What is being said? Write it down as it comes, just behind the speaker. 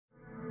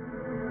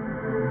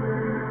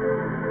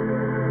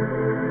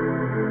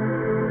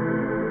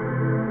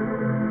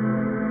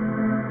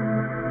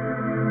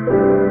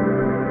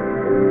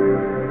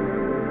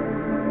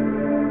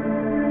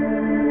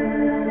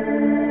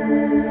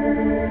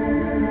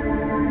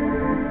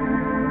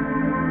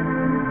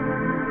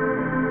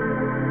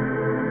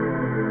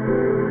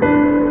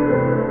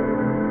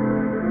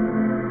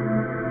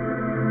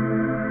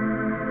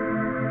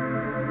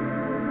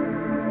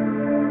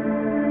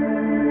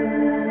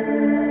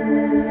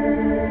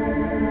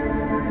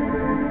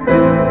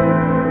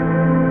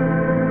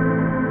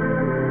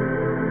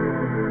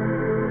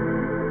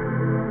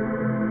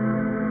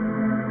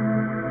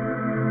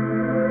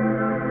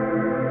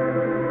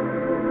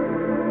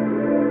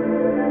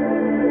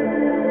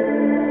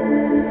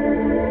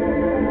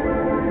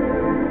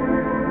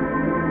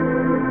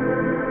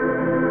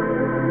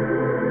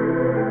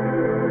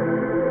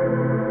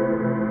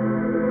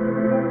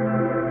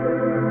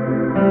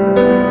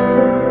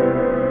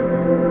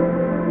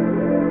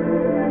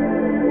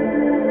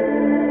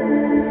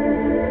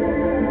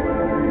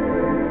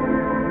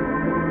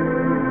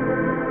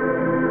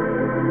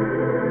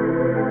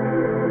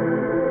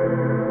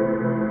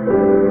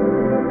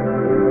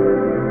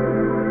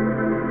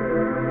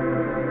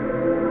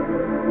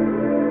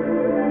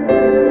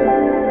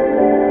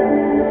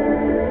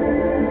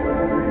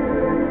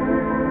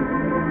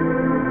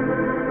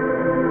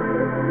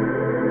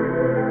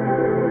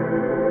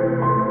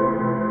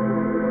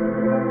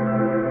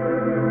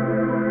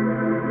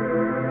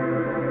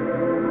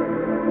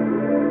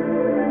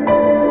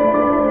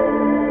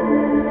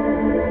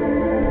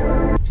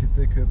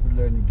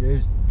köprülerini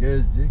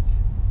gezdik.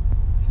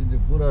 Şimdi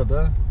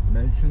burada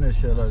Mençuna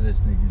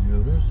Şelalesi'ne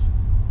gidiyoruz.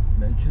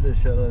 Mençuna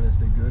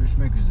Şelalesi'nde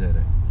görüşmek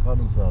üzere.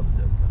 Kalın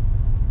sağlıcakla.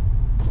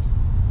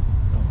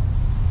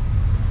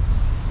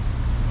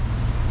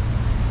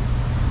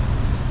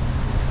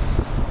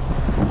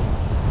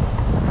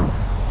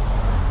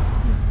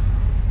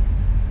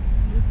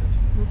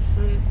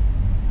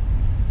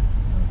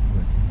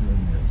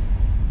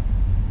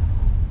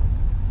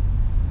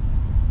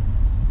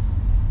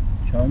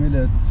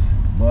 Kamilet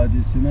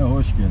Vadisi'ne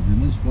hoş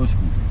geldiniz, hoş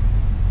bulduk.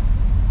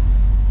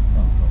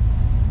 Tamam.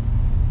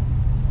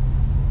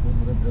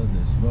 Burada biraz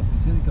eski. Bak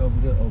dedik ki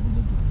burada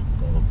durduk.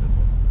 Dağıltı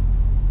bak.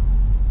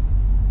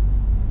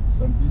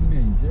 Sen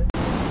bilmeyince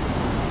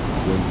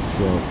geldik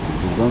şu an.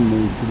 Buradan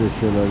Mençuna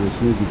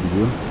Şelalesi'ne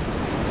gidiyor.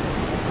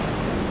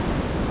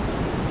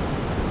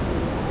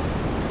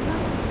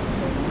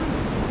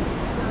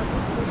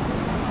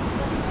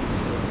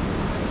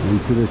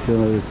 Mençuna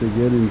Şelalesi'ne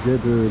gelince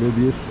böyle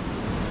bir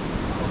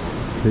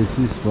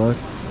tesis var.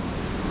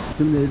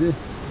 İsim neydi?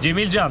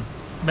 Cemilcan.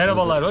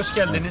 Merhabalar, hoş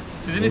geldiniz.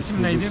 Sizin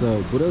isim neydi?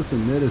 Burası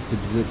neresi,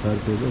 bize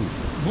tarif eder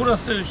misin?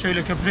 Burası,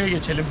 şöyle köprüye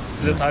geçelim,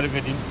 size tarif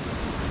edeyim.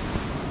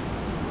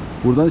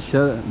 Buradan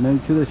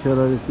Mençuna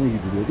Şelalesi'ne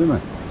gidiliyor değil mi?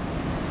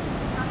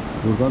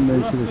 Buradan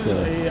Mençuna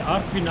Şelalesi. Burası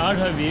Artvin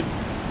Arhavi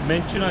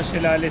Mençuna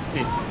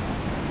Şelalesi.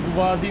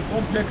 Bu vadi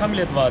komple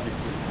Kamilet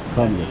Vadisi.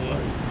 Kamilet.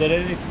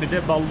 Derenin ismi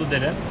de Ballı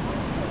Dere.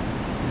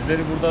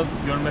 Sizleri burada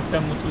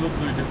görmekten mutluluk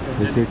duyduk.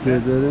 Teşekkür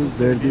ederim.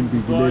 Verdiğim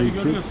bilgiler Doğayı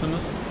için.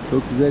 görüyorsunuz.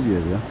 Çok güzel yer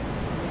ya.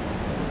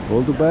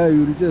 Oldu, bayağı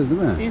yürüyeceğiz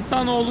değil mi?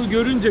 İnsanoğlu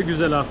görünce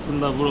güzel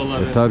aslında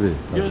buraları. Tabii.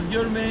 Göz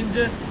görmeyince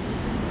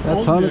ya,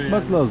 olmuyor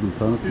tanıtmak yani. lazım,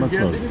 tanıtmak Siz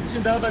lazım. geldiğiniz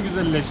için daha da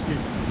güzelleşti.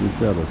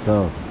 İnşallah, sağ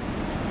ol.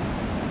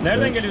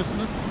 Nereden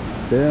geliyorsunuz?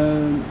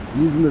 Ben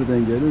İzmir'den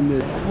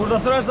geliyorum. Burada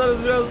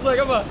sorarsanız biraz uzak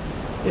ama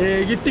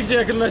gittikçe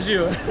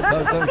yakınlaşıyor.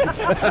 Tabii.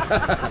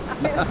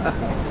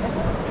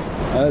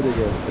 Hadi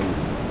gel.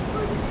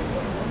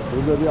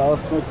 Burada bir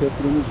asma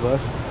köprümüz var.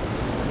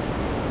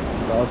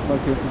 Asma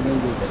köprüden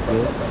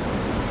geçeceğiz.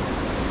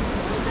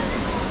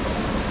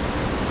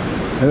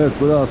 Evet,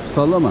 burası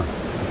sallama.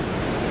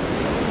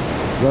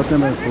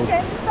 Zaten ben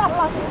kendi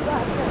salladım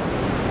zaten.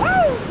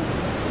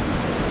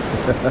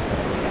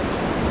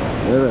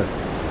 Evet.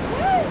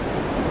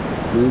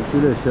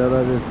 Mençuna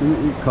Şelalesi'nin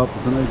ilk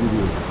kapısına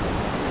gidiyoruz.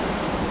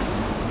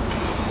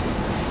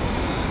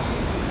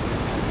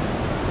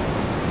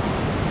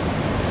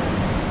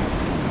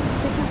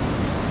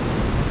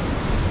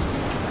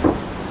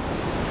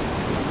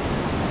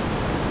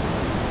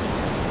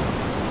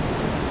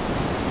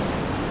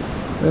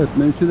 Evet,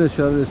 Mençuna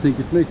Şelalesi'ne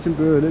gitmek için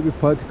böyle bir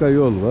patika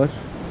yol var.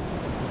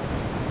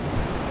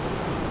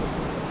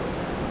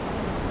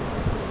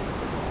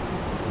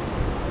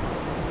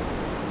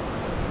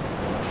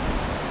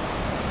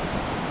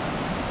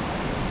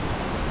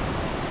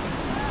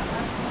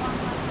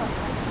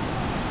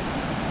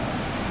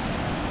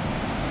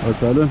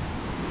 Bakalım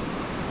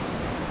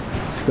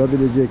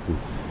çıkabilecek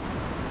miyiz?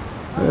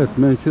 Evet,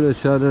 Mençuna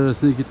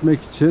Şelalesi'ne gitmek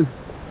için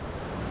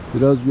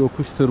biraz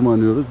yokuş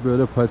tırmanıyoruz.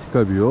 Böyle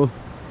patika bir yol.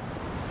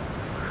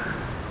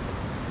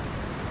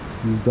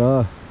 Biz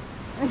daha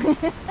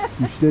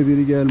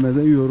 1/3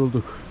 gelmeden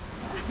yorulduk.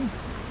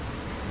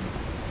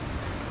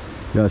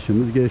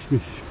 Yaşımız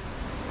geçmiş.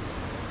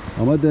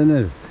 Ama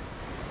deneriz.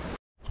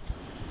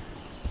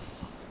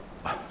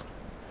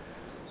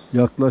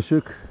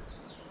 Yaklaşık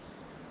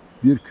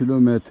 1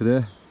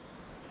 kilometre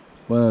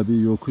bayağı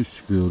bir yokuş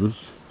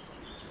çıkıyoruz.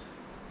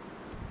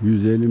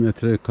 150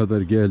 metre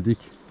kadar geldik.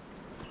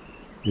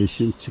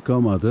 Eşim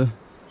çıkamadı.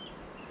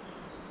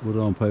 Bu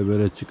rampaya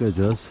böyle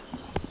çıkacağız.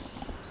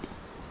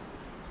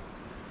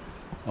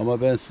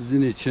 Ama ben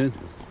sizin için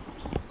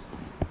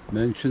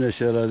Mençuna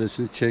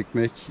Şelalesi'ni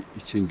çekmek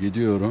için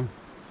gidiyorum.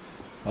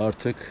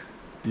 Artık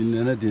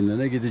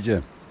dinlene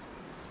gideceğim.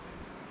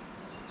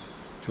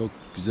 Çok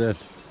güzel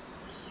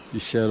bir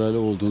şelale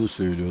olduğunu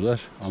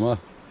söylüyorlar ama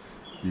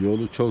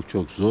yolu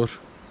çok zor.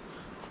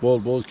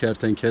 Bol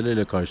kertenkele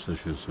ile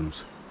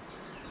karşılaşıyorsunuz.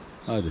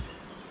 Hadi.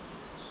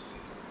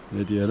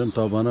 Ne diyelim,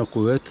 tabana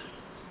kuvvet.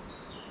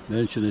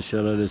 Mençuna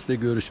Şelalesi'nde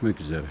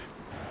görüşmek üzere.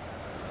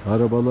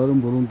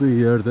 Arabaların bulunduğu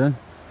yerden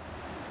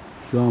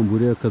şu an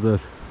buraya kadar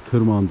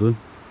tırmandım.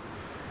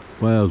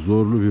 Bayağı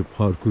zorlu bir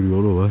parkur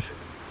yolu var.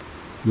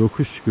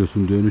 Yokuş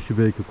çıkıyorsun. Dönüşü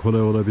belki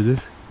kolay olabilir.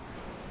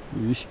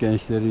 Bu iş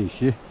gençlerin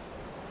işi.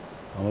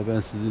 Ama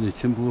ben sizin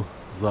için bu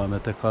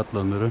zahmete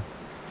katlanırım.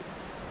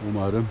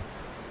 Umarım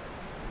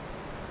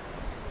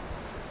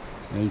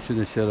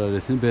Mençuna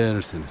Şelalesi'ni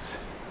beğenirsiniz.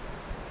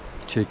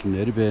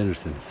 Çekimleri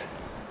beğenirsiniz.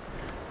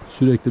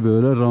 Sürekli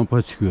böyle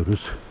rampa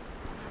çıkıyoruz.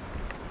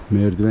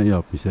 Merdiven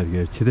yapmışlar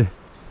gerçi de.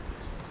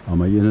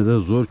 Ama yine de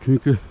zor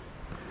çünkü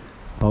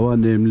hava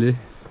nemli,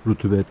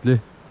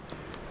 rutubetli,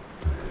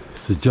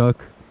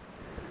 sıcak.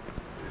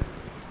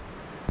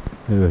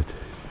 Evet.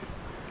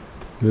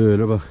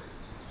 Böyle bak.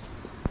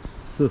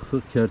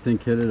 Sık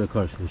kertenkeleyle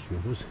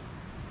karşılaşıyoruz.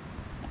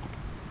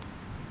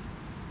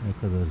 Ne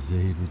kadar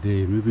zehirli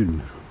değil mi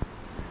bilmiyorum.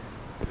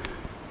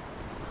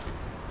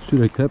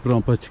 Sürekli hep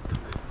rampa çıktım.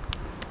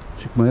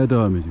 Çıkmaya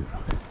devam ediyorum.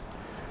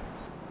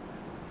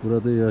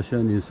 Burada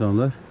yaşayan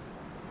insanlar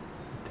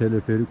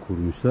teleferik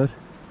kurmuşlar.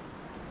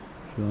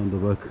 Şu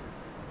anda bak,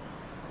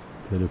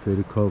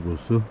 teleferik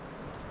kablosu.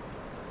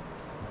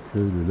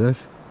 Köylüler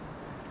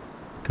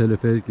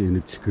teleferikle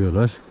inip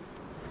çıkıyorlar.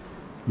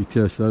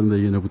 İhtiyaçlarını da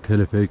yine bu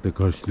teleferikle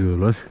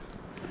karşılıyorlar.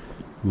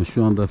 Ama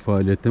şu anda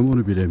faaliyette mi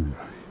onu bilemiyorum.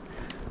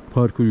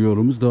 Parkur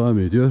yolumuz devam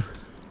ediyor.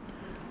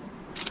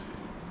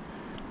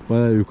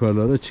 Bayağı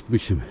yukarılara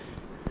çıkmışım.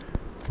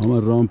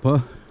 Ama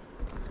rampa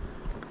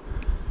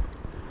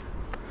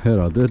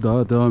herhalde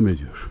daha devam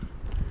ediyor.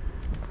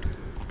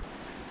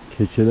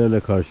 Keçilerle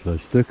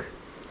karşılaştık.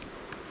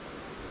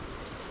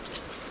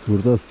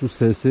 Burada su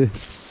sesi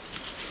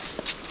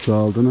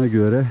çoğaldığına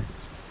göre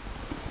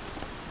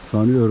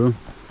sanıyorum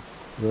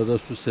burada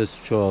su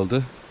sesi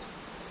çoğaldı.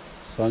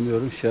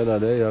 Sanıyorum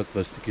şelaleye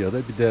yaklaştık ya da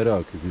bir dere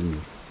akıyor,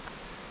 bilmiyorum.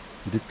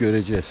 Gidip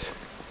göreceğiz.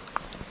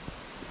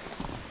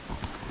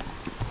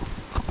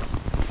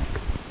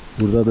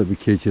 Burada da bir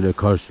keçiyle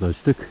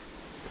karşılaştık.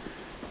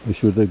 Ve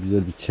şurada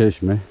güzel bir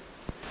çeşme.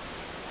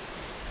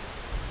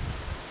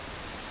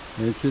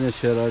 Mençuna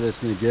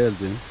Şelalesi'ne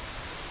geldim.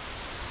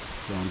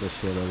 Şu anda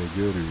şelale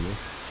görünüyor.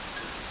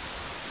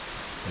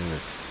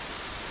 Evet.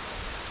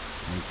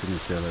 Mençuna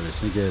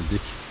Şelalesi'ne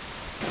geldik.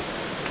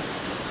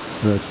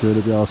 Evet,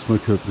 şöyle bir asma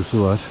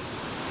köprüsü var.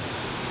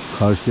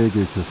 Karşıya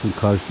geçiyorsun.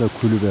 Karşıda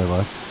kulübe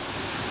var.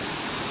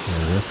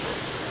 Evet.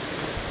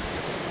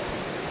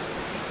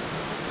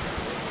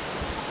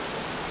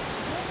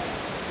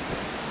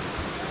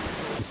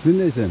 İsmin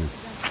ne senin?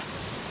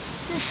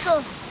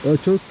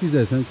 Yusuf. Çok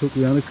güzel. Sen çok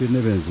uyanık birine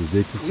benziyorsun.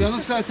 Zekisin.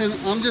 Uyanık zaten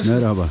amcası.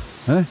 Merhaba.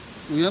 He?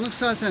 Uyanık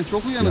zaten,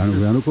 çok uyanık. Yani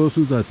uyanık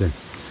olsun zaten.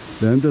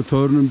 Benim de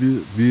torunum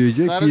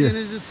büyüyecek diye.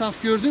 Karadeniz'i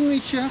saf gördün mü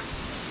hiç ya?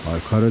 Ay,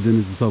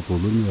 Karadeniz'i sap olur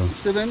mu ya?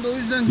 İşte ben de o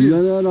yüzden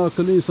diyorum. Dünyanın en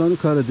akıllı insanı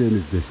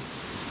Karadeniz'di.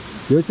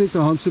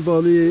 Gerçekten hamsi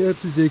balığı yiyor.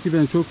 Hepsi zeki.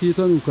 Ben çok iyi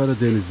tanıyorum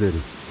Karadenizleri.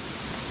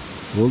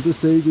 Oldu,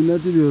 size iyi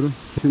günler diliyorum.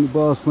 Şimdi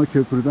bu asma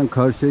köprüden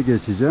karşıya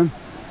geçeceğim.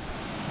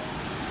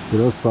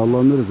 Biraz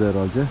sallanırız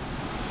herhalde.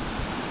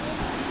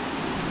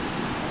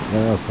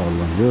 Bayağı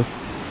sallanıyor.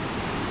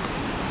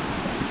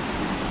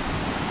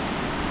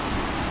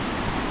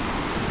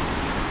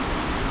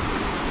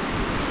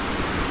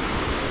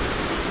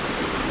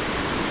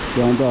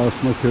 Şu anda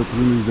asma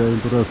köprünün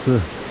üzerinde,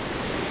 burası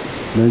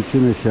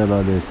Mençuna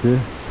Şelalesi.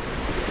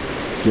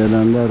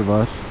 Gelenler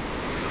var.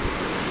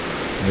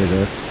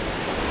 Evet.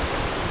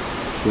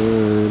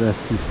 Şöyle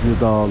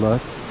sisli dağlar.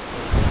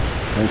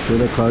 Ben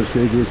şöyle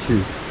karşıya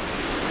geçeyim.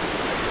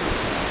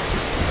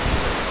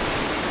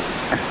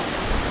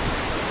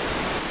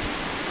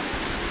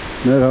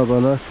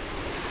 Merhabalar.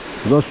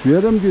 Bu da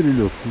suya da mı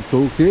giriliyor? Su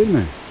soğuk değil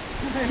mi?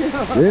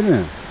 Değil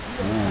mi?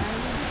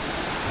 Ha.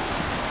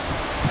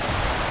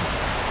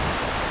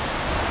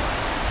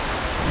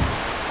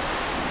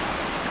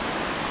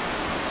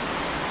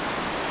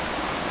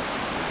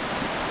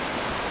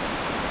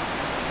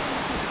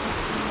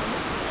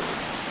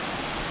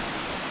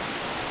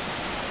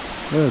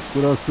 Evet,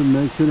 burası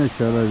Mençuna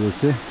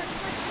Şelalesi.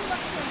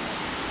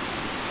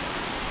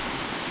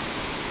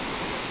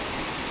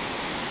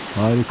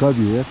 Harika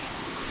bir yer.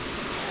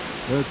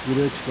 Evet,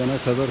 buraya çıkana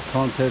kadar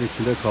kan ter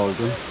içinde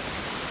kaldım.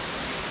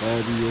 Bayağı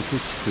bir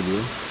yokuş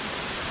çıkılıyor.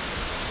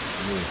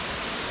 Evet.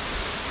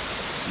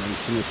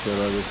 Mençuna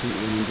Şelalesi'nin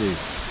önündeyiz.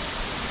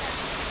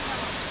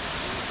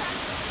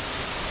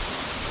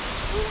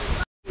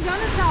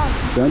 Canı sağ olsun.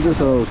 Sen de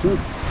sağ olsun.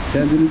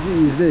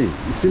 Kendinizi izleyin.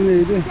 İsim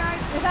neydi?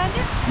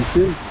 Efendim?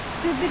 İsim?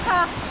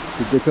 Sıddıka.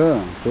 Sıddıka.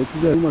 Çok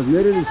güzel. Olmaz.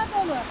 Nereniz?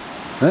 Anadolu.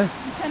 He?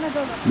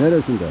 Anadolu.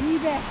 Neresinde?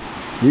 Niğde.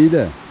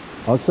 Niğde.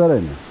 Aksaray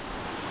mı?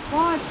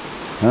 Var.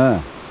 He.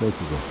 Çok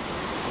güzel.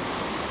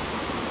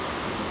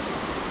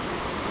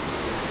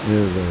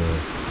 Evet.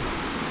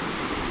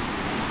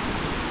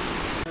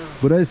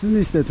 Burayı siz mi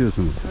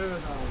işletiyorsunuz? Evet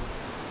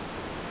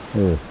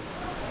abi. Evet.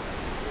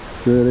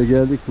 Şöyle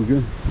geldik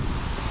bugün.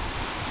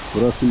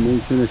 Burası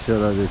Mençuna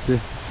Şelalesi.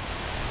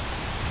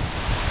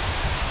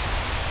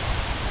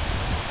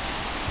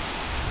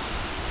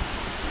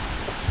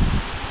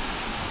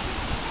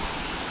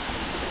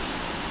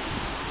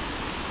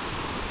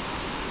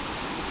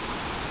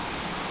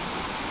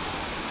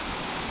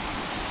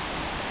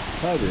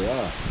 Hadi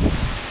ya.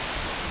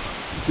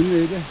 İsim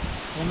neydi?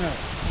 Ömer.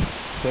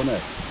 Soner.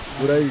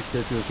 Burayı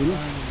işletiyorsunuz.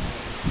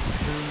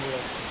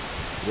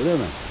 Öyle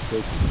mi? Çok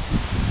güzel.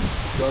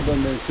 Şu anda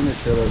Mençuna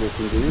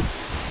Şelalesi'ndeyiz.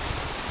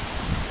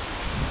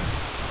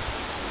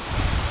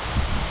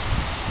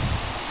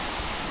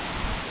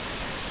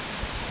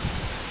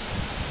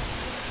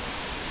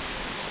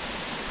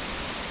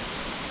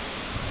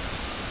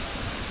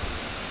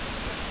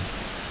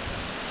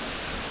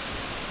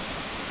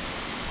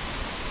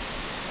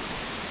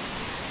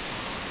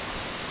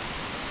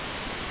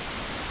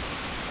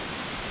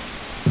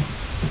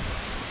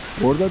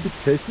 Orada bir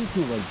tesis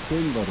mi var? Bir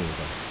şey mi var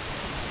orada?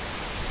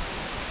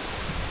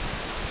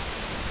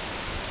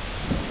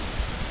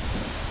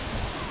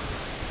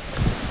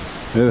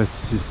 Evet,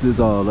 sisli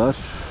dağlar.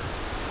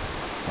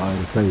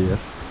 Harika yer.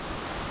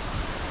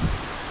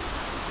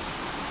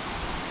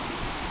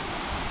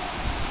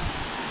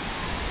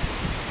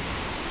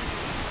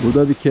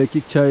 Burada bir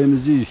kekik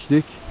çayımızı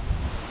içtik.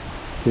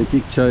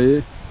 Kekik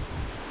çayı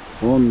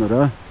 10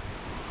 lira.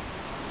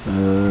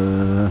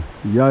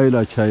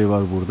 Yayla çayı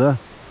var burada.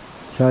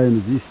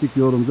 Çayımızı içtik,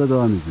 yolumuza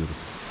devam ediyoruz.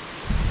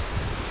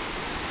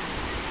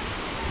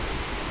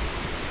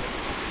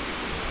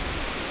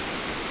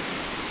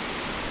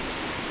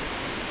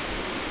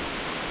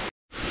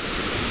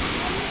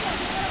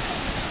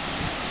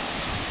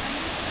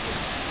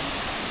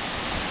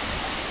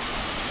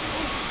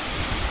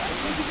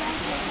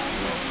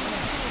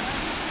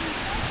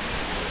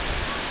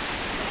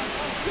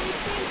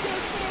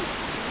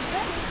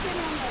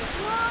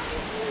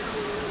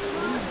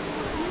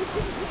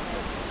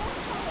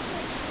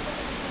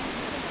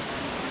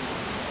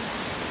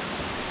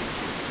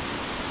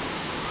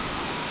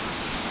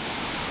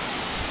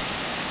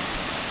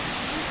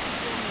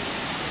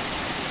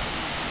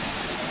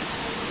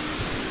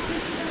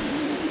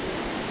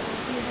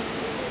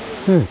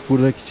 Evet,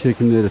 buradaki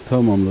çekimleri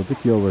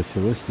tamamladık. Yavaş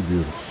yavaş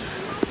gidiyoruz.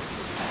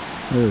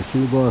 Evet,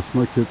 şimdi bu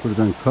asma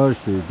köprüden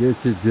karşıya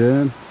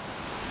geçeceğim.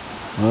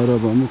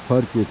 Arabamı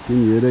park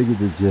ettiğim yere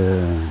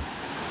gideceğim.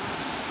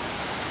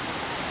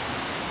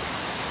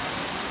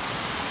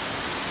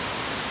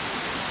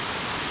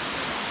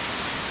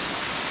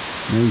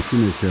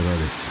 Mençuna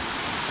Şelalesi.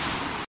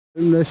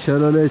 Benimle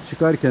şelaleye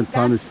çıkarken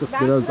tanıştık.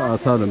 Biraz da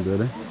atalım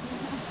böyle.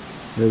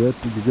 Evet,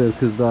 bu güzel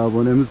kız da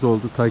abonemiz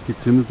oldu,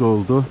 takipçimiz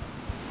oldu.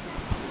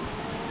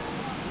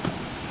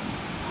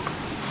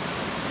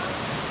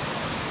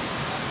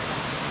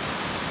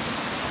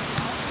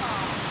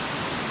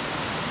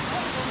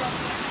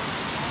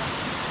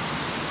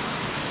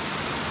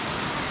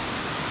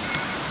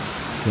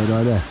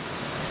 Şelale.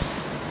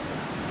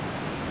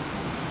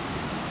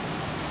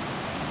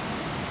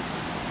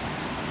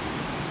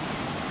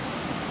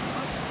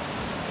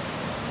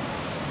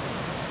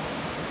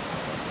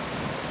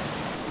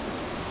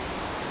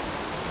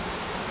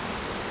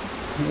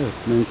 Evet,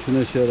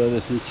 Mençuna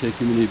Şelalesi'nin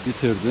çekimini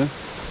bitirdim.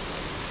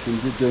 Şimdi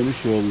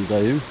dönüş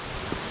yolundayım.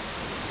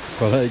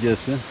 Kolay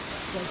gelsin.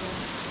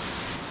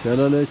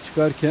 Şelaleye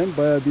çıkarken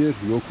baya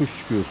bir yokuş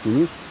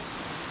çıkıyorsunuz.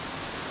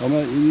 Ama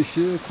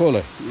inişi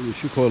kolay.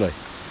 İnişi kolay.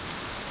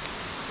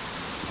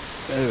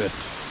 Evet.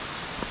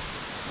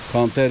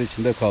 Kanter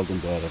içinde kaldım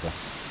bu arada.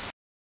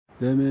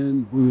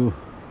 Demin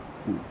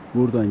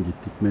buradan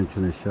gittik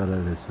Mençuna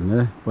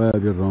Şelalesi'ne. Baya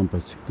bir rampa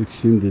çıktık.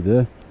 Şimdi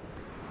de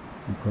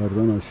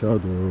yukarıdan aşağı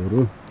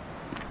doğru.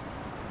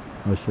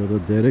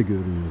 Aşağıda dere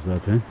görünüyor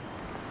zaten.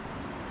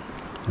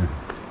 Evet.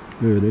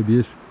 Böyle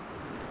bir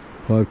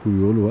parkur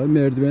yolu var.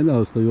 Merdivenli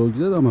aslında yol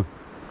güzel ama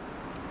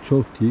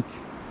çok dik.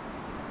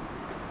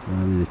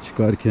 Yani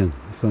çıkarken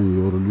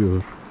insan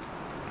yoruluyor.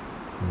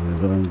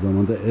 Aynı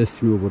zamanda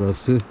esmiyor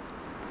burası.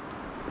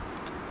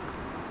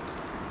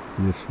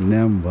 Bir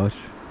nem var.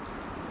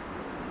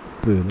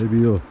 Böyle bir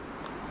yol.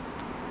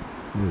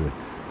 Evet.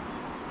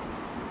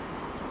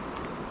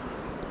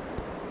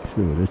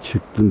 Şöyle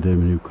çıktım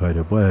demin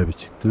yukarı. Bayağı bir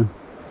çıktım.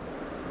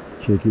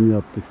 Çekim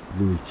yaptık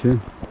sizin için.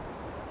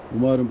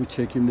 Umarım bu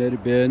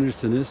çekimleri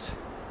beğenirsiniz.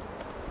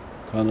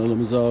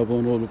 Kanalımıza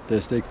abone olup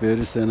destek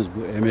verirseniz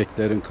bu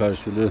emeklerin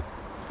karşılığı.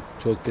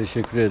 Çok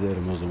teşekkür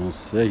ederim o zaman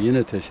size.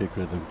 Yine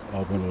teşekkür ederim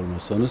abone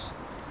olmasanız.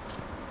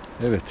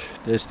 Evet,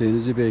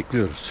 desteğinizi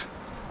bekliyoruz.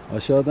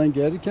 Aşağıdan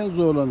gelirken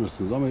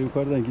zorlanırsınız ama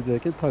yukarıdan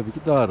giderken tabii ki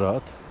daha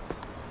rahat,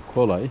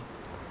 kolay.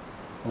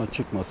 Ama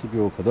çıkması bir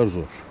o kadar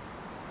zor.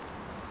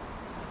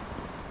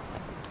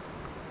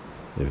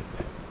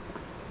 Evet.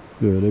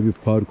 Böyle bir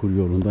parkur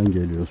yolundan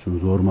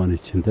geliyorsunuz orman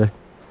içinde.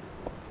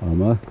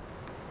 Ama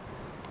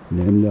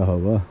nemli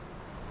hava.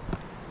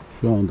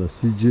 Şu anda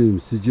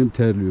sicim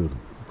terliyorum.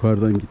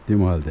 Yukarıdan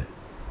gittiğim halde.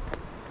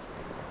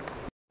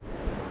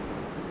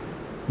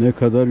 Ne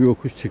kadar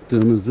yokuş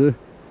çıktığımızı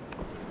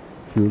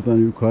şuradan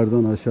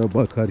yukarıdan aşağı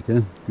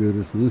bakarken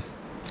görürsünüz.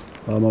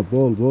 Ama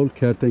bol bol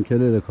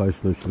kertenkeleyle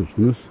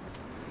karşılaşıyorsunuz.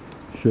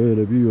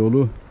 Şöyle bir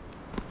yolu,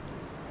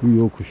 bu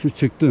yokuşu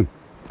çıktım.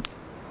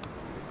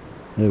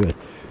 Evet.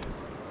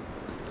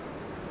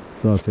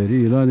 Zaferi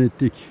ilan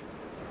ettik.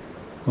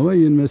 Ama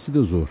inmesi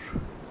de zor.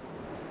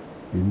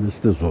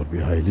 İnmesi de zor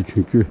bir hayli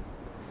çünkü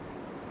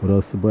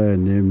burası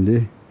bayağı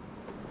nemli.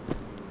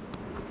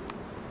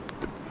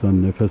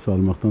 İnsan nefes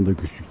almaktan da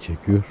güçlük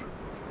çekiyor.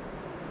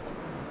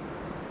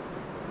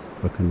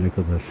 Bakın ne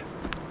kadar.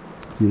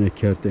 Yine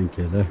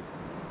kertenkele.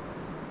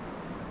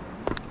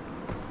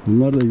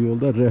 Bunlar da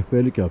yolda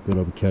rehberlik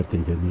yapıyorlar bu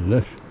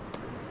kertenkeleler.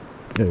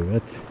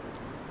 Evet.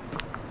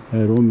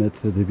 Her 10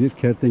 metrede bir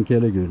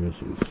kertenkele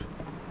görüyorsunuz.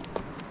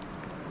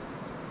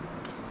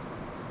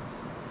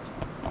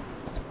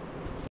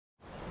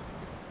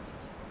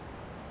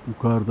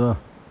 Yukarıda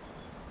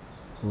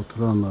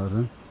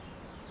oturanların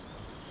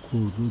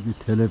kurduğu bir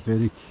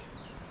teleferik.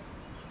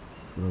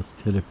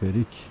 Burası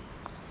teleferik.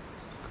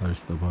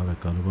 Karşıda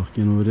barakalı. Bak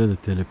yine oraya da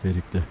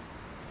teleferikte.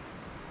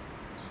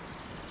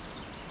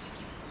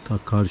 Ta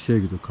karşıya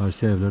gidiyor.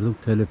 Karşı evlerden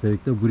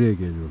teleferikte buraya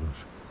geliyorlar.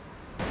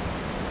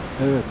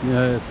 Evet,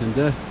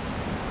 nihayetinde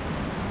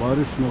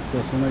varış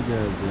noktasına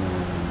geldim.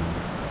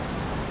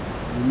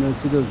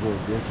 İnmesi de zor.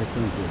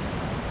 Gerçekten zor.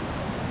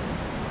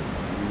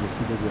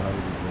 Burası da bir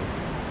hayli zor.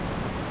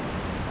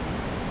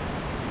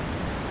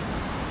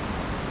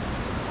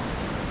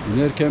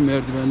 İnerken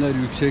merdivenler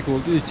yüksek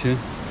olduğu için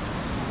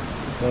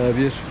bayağı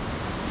bir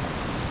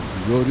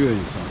yoruyor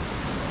insan.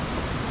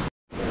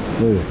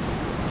 Evet.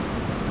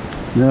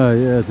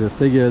 Nihayet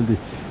de geldik.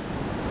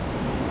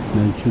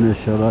 Mençuna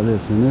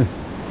Şelalesi'ni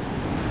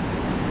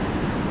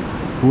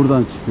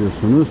buradan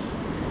çıkıyorsunuz.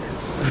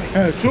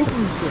 Çok mu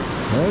yüksek?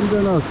 Hem de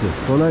nasıl?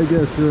 Kolay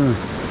gelsin.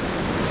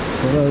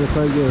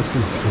 Kolaylıkla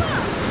gelsin.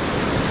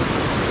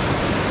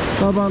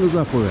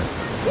 Tabanınıza kuvvet.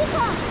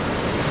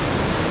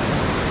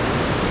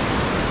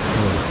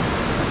 Evet.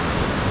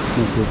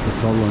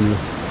 Çok sallanıyor.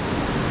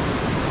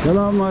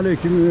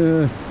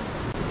 Selamünaleyküm.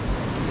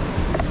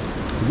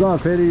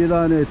 Zaferi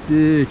ilan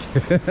ettik.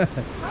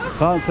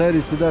 Kan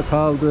terisi de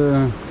kaldı.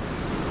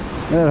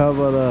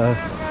 Merhabalar.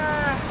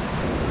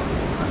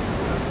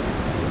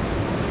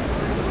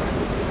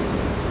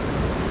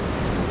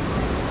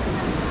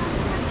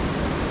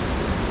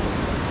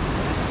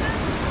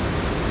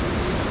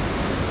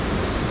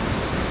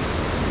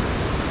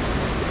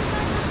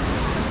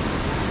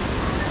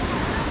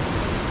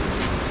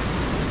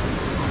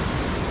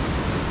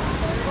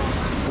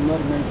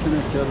 Bunlar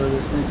Mençuna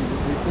Şelalesi'ne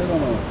gidecekler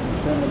ama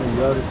muhtemelen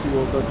yarısı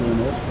yolda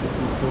döner.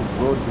 Çünkü çok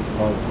zor bir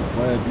parkur.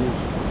 Baya bir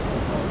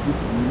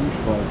yürüyüş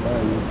var.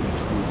 Baya yokuş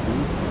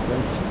çıkıyorsunuz.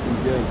 Ben çıktım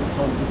geldim.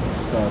 Tam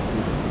 1,5 saat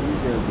yürüdüm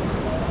geldim.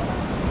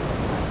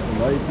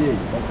 Kolay değil.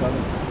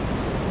 Bakalım.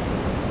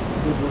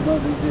 Şimdi buradan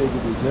Rize'ye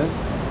gideceğiz.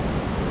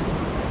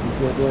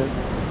 Rize'de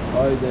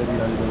Ayder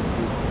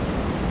Yaylası,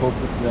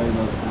 Topuk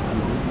Yaylası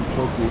gibi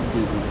birçok yeri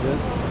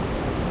gezeceğiz.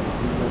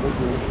 Rize'de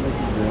görüşmek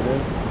üzere.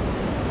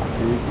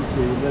 Keyifli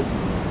seyirler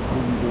diliyorum. Bu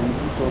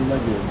videomuzun sonuna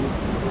geldik.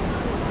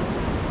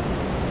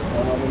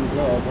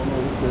 Kanalımıza abone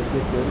olup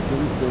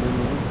desteklerseniz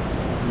sevinirim.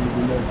 İyi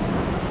günler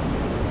diliyorum.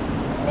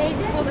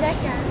 Neydi?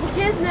 Bu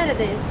kez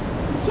neredeyiz?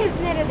 Bu kez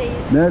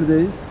neredeyiz?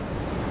 Neredeyiz?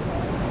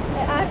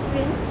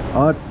 Artvin.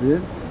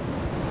 Artvin.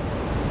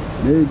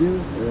 Neydi?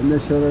 Ne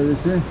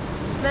şelalesi?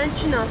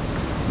 Mençuna.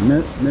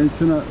 Mençuna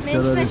Mençuna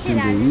Şelalesi'ndeyiz.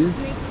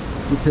 Şelalesi'ni.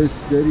 Bu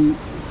tesisleri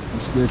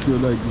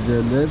işletiyorlar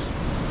güzeller.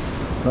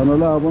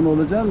 Kanala abone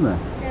olacaksın mı?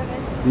 Evet.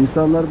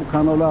 İnsanlar bu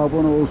kanala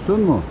abone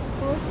olsun mu?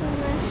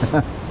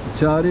 Olsunlar.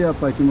 Çağrı yap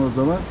bakayım o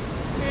zaman.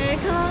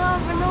 Kanala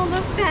abone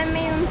olup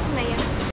beğenmeyi